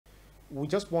we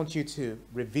just want you to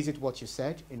revisit what you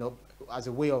said, as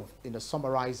a way of,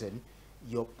 summarizing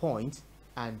your point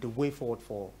and the way forward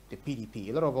for the PDP.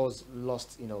 A lot of us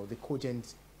lost, the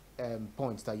cogent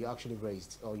points that you actually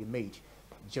raised or you made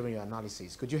during your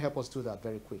analysis. Could you help us do that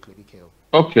very quickly, BKO?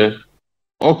 Okay.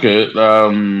 Okay.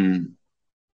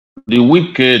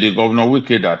 The governor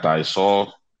Wike that I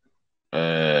saw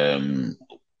um,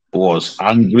 was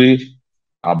angry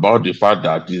about the fact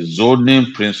that the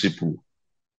zoning principle,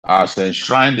 as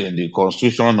enshrined in the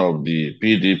constitution of the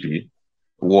PDP,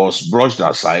 was brushed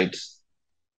aside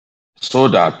so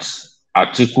that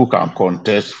Atiku can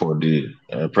contest for the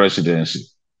presidency.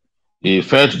 He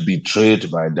felt betrayed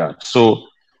by that. So,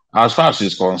 as far as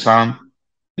he's concerned,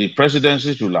 the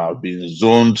presidency should have been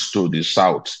zoned to the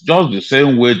south, just the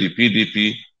same way the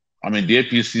the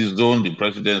APC zoned the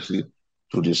presidency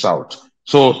to the south.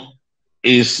 So,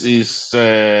 it's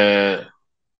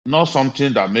not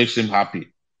something that makes him happy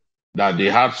that they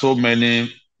had so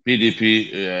many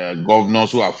PDP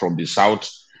governors who are from the south,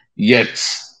 yet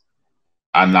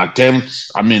an attempt,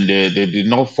 they did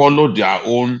not follow their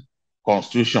own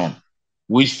constitution,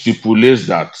 which stipulates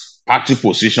that party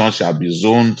positions shall be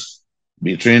zoned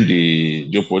between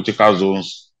the geopolitical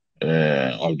zones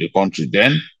of the country.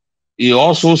 Then he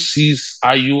also sees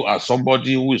Ayu as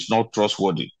somebody who is not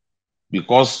trustworthy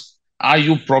because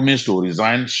Ayu promised to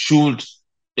resign should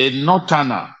a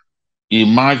northerner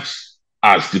emerge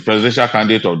as the presidential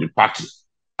candidate of the party.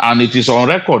 And it is on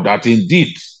record that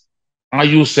indeed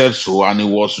Ayu said so, and it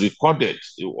was recorded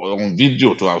on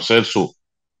video to have said so.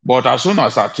 But as soon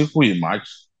as Atiku emerged,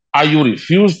 Ayu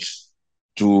refused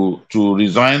to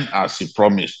resign as he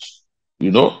promised.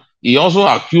 He also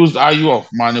accused Ayu of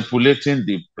manipulating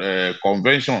the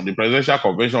convention, the presidential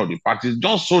convention of the party,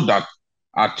 just so that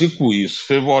Atiku, his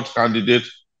favored candidate,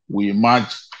 will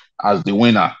emerge as the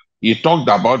winner. He talked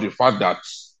about the fact that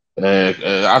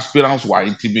aspirants were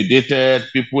intimidated.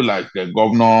 People like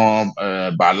Governor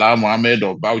Bala Mohammed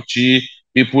of Bauchi,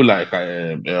 people like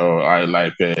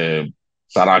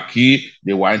Saraki,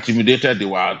 they were intimidated. They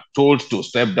were told to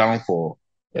step down for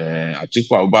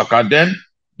Atiku Abubakar. Then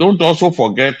don't also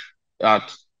forget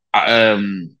that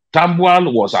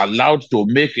Tambuwal was allowed to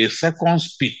make a second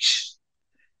speech,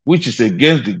 which is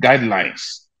against the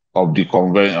guidelines of the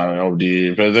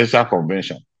presidential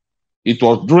convention. It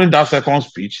was during that second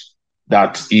speech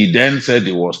that he then said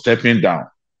he was stepping down.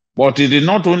 But he did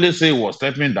not only say he was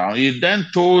stepping down, he then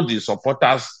told the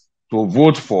supporters to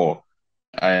vote for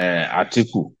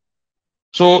Atiku.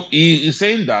 So he is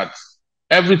saying that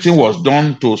everything was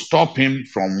done to stop him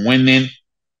from winning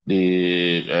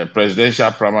the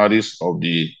presidential primaries of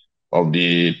the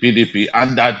PDP,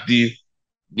 and that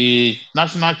the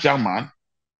national chairman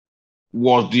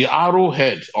was the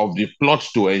arrowhead of the plot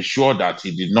to ensure that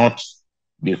he did not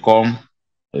become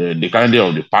the candidate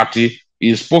of the party.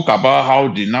 He spoke about how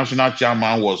the national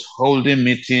chairman was holding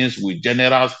meetings with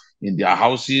generals in their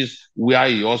houses, where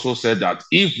he also said that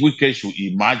if Wike should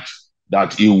emerge,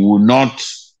 that he will not,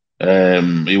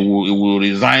 he will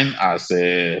resign as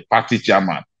a party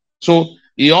chairman. So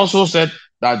he also said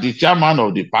that the chairman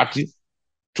of the party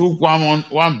took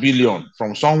 1 billion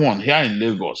from someone here in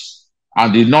Lagos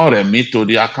and did not remit to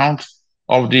the account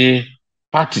of the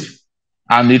party.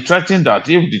 And he threatened that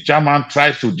if the chairman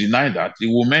tries to deny that, he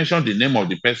will mention the name of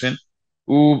the person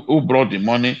who brought the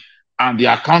money and the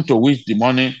account to which the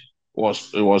money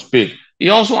was paid. He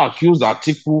also accused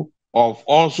Atiku of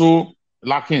also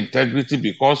lacking integrity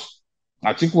because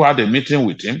Atiku had a meeting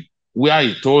with him where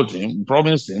he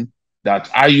promised him that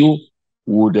Ayu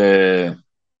would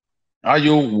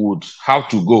have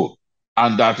to go.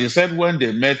 And that he said when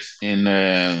they met in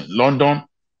London,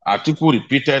 Atiku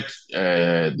repeated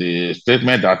the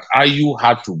statement that Ayu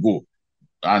had to go.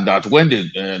 And that when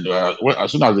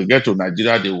as soon as they get to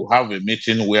Nigeria, they will have a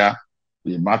meeting where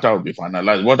the matter will be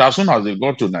finalized. But as soon as they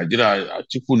got to Nigeria,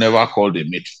 Atiku never called a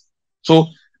meeting. So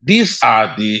these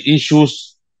are the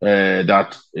issues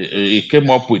that he came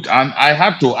up with. And I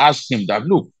had to ask him that,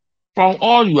 look, from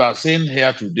all you are saying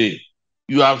here today,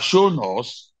 you have shown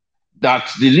us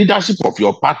that the leadership of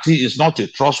your party is not a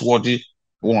trustworthy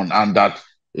one, and that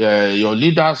your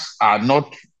leaders are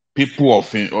not people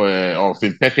of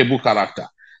impeccable character.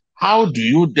 How do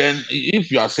you then, if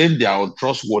you are saying they are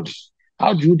untrustworthy,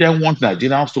 how do you then want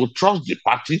Nigerians to trust the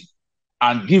party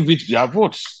and give it their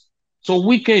votes? So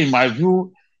Wike, in my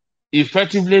view,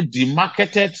 effectively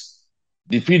demarketed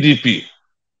the PDP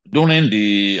during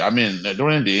the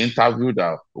interview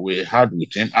that we had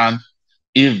with him. And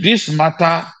if this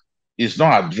matter is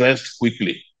not addressed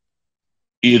quickly,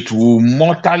 it will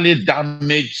mortally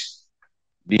damage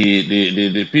the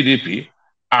PDP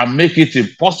and make it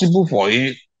impossible for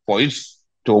for it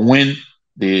to win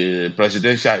the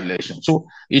presidential election. So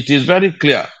it is very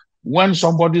clear when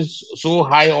somebody so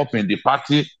high up in the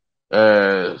party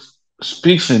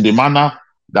speaks in the manner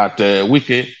that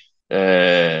Wike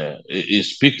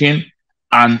is speaking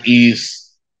and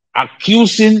is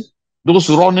accusing those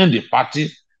running the party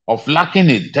of lacking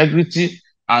integrity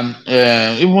and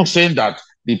even saying that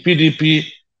the PDP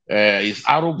is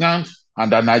arrogant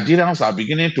and that Nigerians are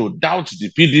beginning to doubt the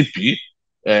PDP,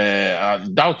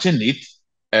 doubting it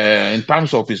in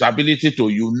terms of its ability to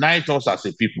unite us as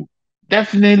a people.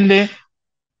 Definitely,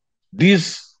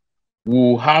 this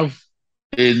will have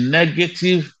a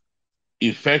negative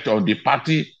effect on the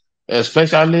party,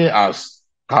 especially as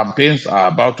campaigns are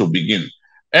about to begin.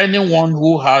 Anyone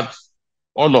who had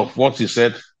all of what he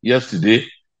said yesterday,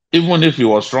 even if he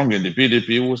was strong in the PDP,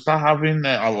 he will start having,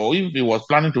 or if he was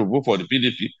planning to vote for the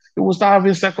PDP, he will start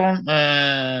having second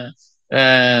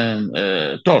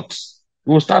thoughts.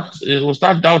 He will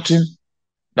start doubting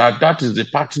that is the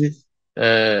party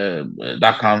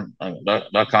that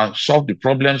can solve the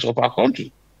problems of our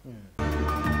country.